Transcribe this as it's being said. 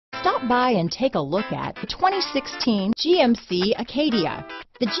Stop by and take a look at the 2016 GMC Acadia.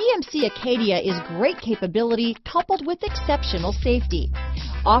 The GMC Acadia is great capability coupled with exceptional safety.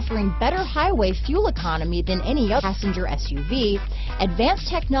 Offering better highway fuel economy than any other passenger SUV, advanced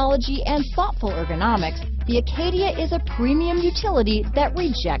technology and thoughtful ergonomics, the Acadia is a premium utility that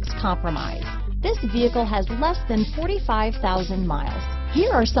rejects compromise. This vehicle has less than 45,000 miles.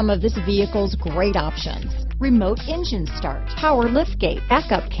 Here are some of this vehicle's great options: remote engine start, power liftgate,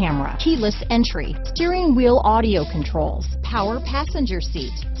 backup camera, keyless entry, steering wheel audio controls, power passenger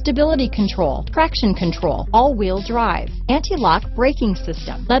seat, stability control, traction control, all-wheel drive, anti-lock braking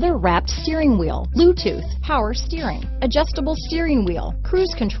system, leather-wrapped steering wheel, Bluetooth, power steering, adjustable steering wheel,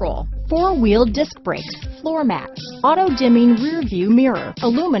 cruise control, four-wheel disc brakes, floor mats, auto-dimming rear-view mirror,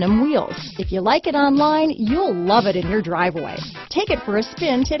 aluminum wheels. If you like it online, you'll love it in your driveway. Take it for a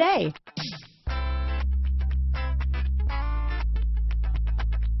spin today.